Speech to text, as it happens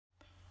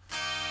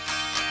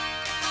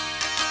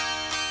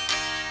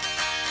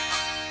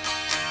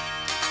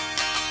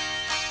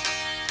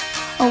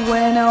I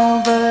went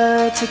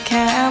over to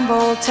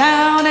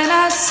Campbeltown and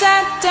I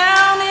sat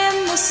down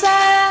in the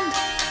sand.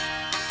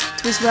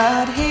 'Twas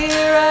right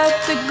here at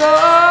the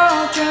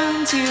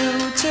Gardens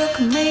you took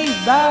me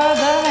by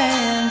the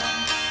hand.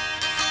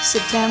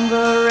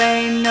 September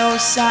rain, no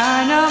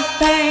sign of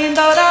pain,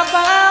 thought I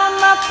found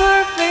my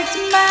perfect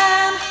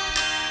man.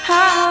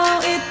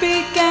 How it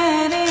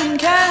began in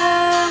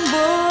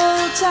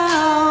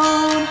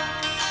Campbeltown.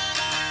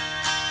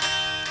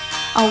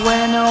 I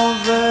went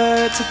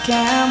over to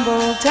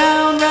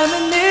Campbeltown,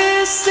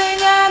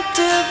 reminiscing at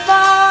the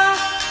bar.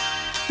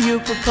 You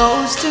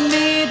proposed to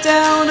me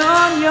down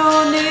on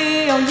your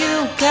knee, oh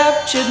you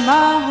captured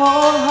my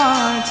whole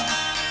heart.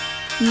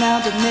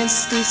 Now the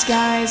misty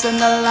skies and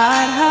the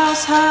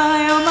lighthouse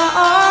high are my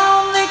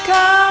only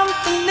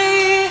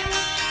company.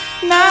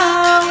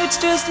 Now it's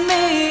just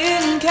me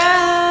in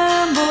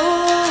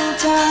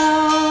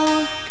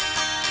Campbeltown.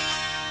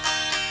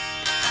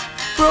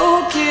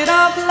 Broke it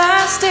up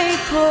last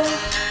April,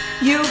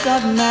 you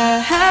got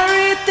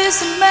married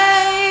this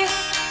May.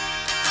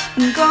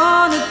 And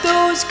gone at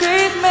those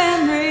great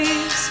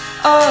memories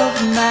of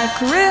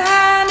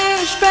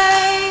Macrihanish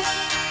Bay.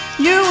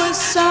 You were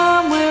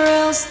somewhere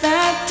else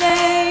that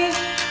day,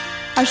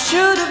 I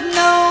should have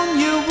known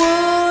you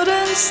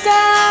wouldn't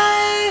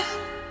stay.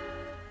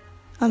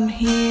 I'm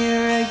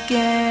here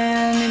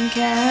again in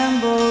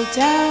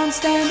Campbeltown,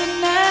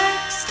 standing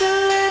next to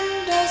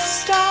Linda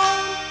Stone.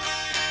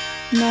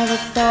 Never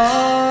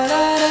thought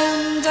I'd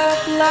end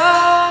up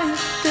like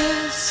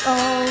this,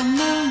 all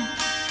alone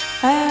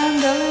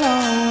and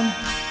alone.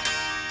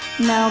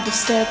 Now the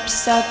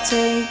steps I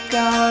take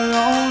are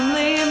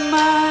only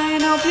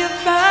mine. Hope your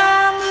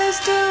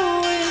family's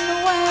doing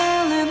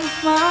well and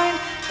fine.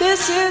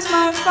 This is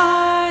my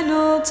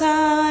final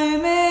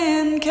time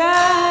in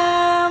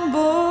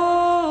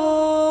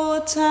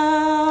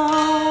Campbeltown.